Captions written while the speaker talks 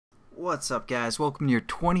What's up, guys? Welcome to your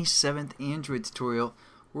 27th Android tutorial.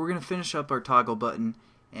 We're going to finish up our toggle button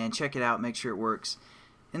and check it out, make sure it works.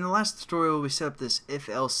 In the last tutorial we set up this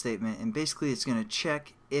if-else statement, and basically it's going to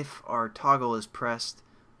check if our toggle is pressed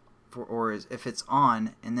or if it's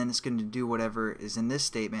on, and then it's going to do whatever is in this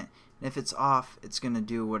statement, and if it's off it's going to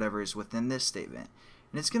do whatever is within this statement.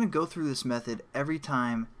 And it's going to go through this method every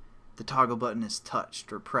time the toggle button is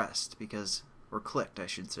touched or pressed, or clicked I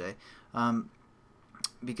should say,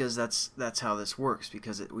 because that's how this works,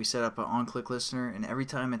 because we set up an on-click listener, and every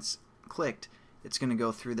time it's clicked it's going to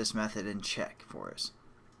go through this method and check for us.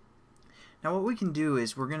 Now what we can do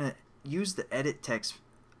is we're going to use the EditText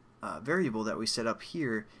variable that we set up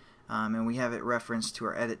here, and we have it referenced to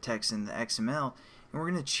our EditText in the XML, and we're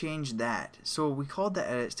going to change that. So we called the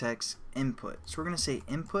EditText input, so we're going to say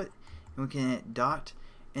input, and we can hit dot,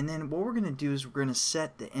 and then what we're going to do is we're going to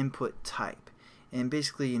set the input type. And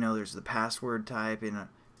basically, you know, there's the password type in a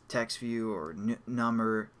text view, or a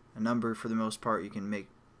number for the most part. You can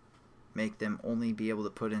make them only be able to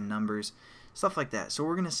put in numbers, stuff like that. So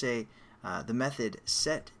we're going to say the method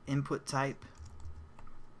set input type,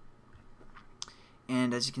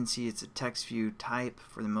 and as you can see it's a text view type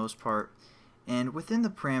for the most part, and within the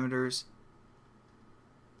parameters,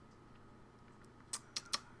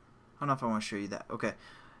 I don't know if I want to show you that. Okay,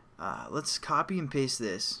 let's copy and paste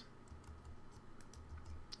this,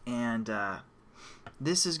 and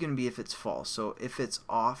this is going to be if it's false. So if it's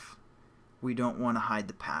off, we don't want to hide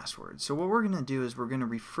the password. So what we're going to do is we're going to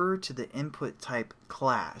refer to the input type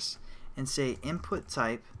class and say input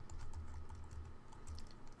type,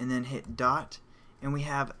 and then hit dot, and we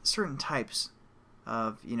have certain types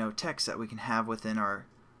of text that we can have within our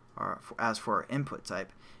as for our input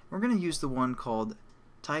type. We're going to use the one called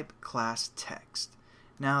type class text.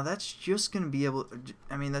 Now that's just going to be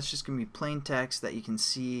that's just going to be plain text that you can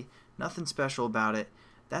see, nothing special about it.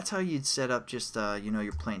 That's how you'd set up just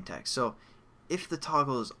your plain text. So if the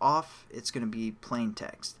toggle is off, it's going to be plain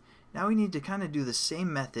text. Now we need to kind of do the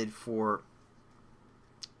same method for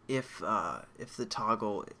if the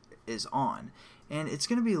toggle is on, and it's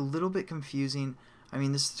going to be a little bit confusing. I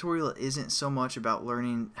mean, this tutorial isn't so much about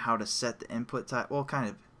learning how to set the input type. Well, kind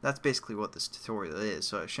of. That's basically what this tutorial is,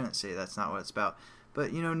 so I shouldn't say that's not what it's about.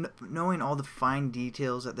 But knowing all the fine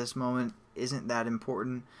details at this moment isn't that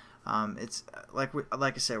important. It's like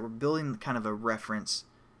I said, we're building kind of a reference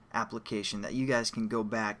application that you guys can go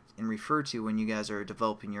back and refer to when you guys are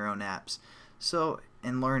developing your own apps. So,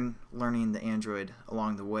 and learning the Android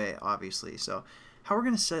along the way, obviously. So how we're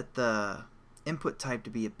going to set the input type to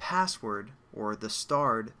be a password, or the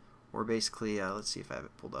starred, or basically let's see if I have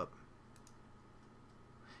it pulled up.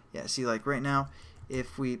 Yeah, see, like right now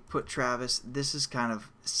if we put Travis, this is kind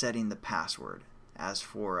of setting the password. As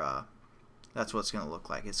for that's what it's going to look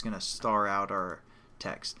like. It's going to star out our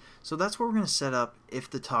text. So that's what we're going to set up if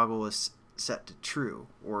the toggle is set to true,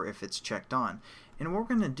 or if it's checked on. And what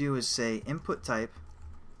we're going to do is say input type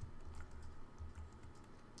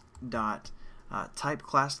dot type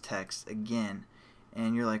class text again,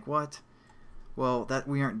 and you're like, what? Well, that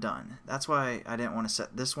we aren't done. That's why I didn't want to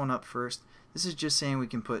set this one up first. This is just saying we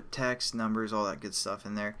can put text, numbers, all that good stuff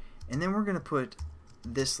in there, and then we're going to put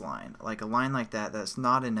this line, like a line like that, that's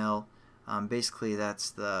not an L. Basically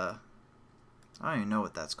that's the, I don't even know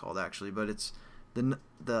what that's called actually, but it's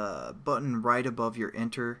the button right above your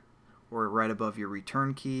enter, or right above your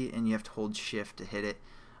return key, and you have to hold shift to hit it.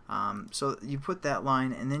 So you put that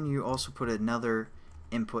line, and then you also put another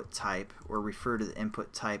input type, or refer to the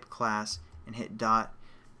input type class, and hit dot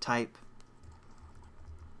type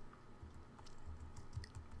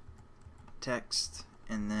text,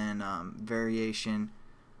 and then variation,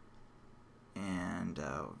 and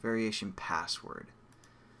variation password.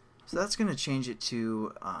 So that's going to change it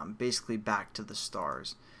to basically back to the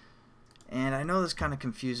stars. And I know that's kind of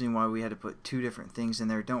confusing why we had to put two different things in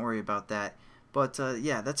there. Don't worry about that. But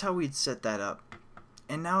yeah, that's how we'd set that up.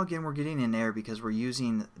 And now again we're getting an error because we're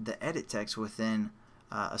using the EditText within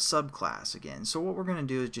a subclass again. So what we're going to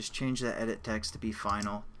do is just change that EditText to be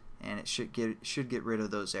final, and it should get rid of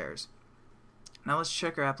those errors. Now let's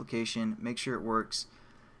check our application, make sure it works.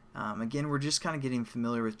 Again, we're just kind of getting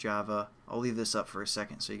familiar with Java. I'll leave this up for a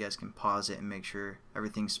second so you guys can pause it and make sure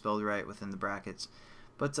everything's spelled right within the brackets.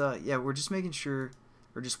 But yeah, we're just making sure,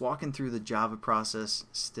 we're just walking through the Java process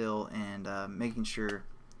still, and making sure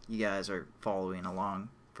you guys are following along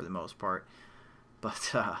for the most part.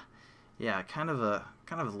 But yeah, kind of a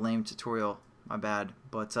lame tutorial, my bad.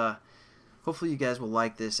 But hopefully you guys will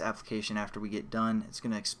like this application after we get done. It's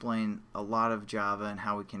going to explain a lot of Java and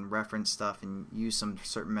how we can reference stuff and use some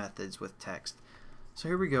certain methods with text. So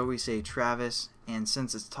here we go, we say Travis, and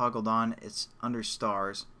since it's toggled on, it's under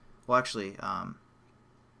stars. well, actually,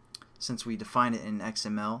 since we defined it in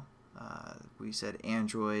XML, we said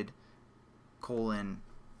Android :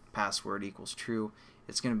 password equals true.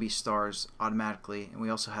 It's going to be stars automatically, and we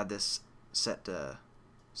also had this set to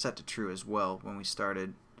true as well when we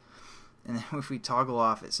started. And then if we toggle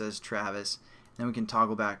off, it says Travis, and then we can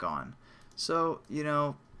toggle back on. So, you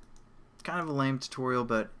know, kind of a lame tutorial,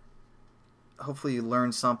 but hopefully you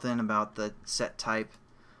learned something about the set type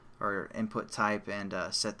or input type and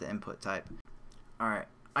set the input type. Alright,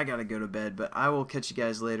 I gotta go to bed, but I will catch you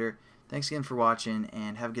guys later. Thanks again for watching,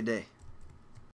 and have a good day.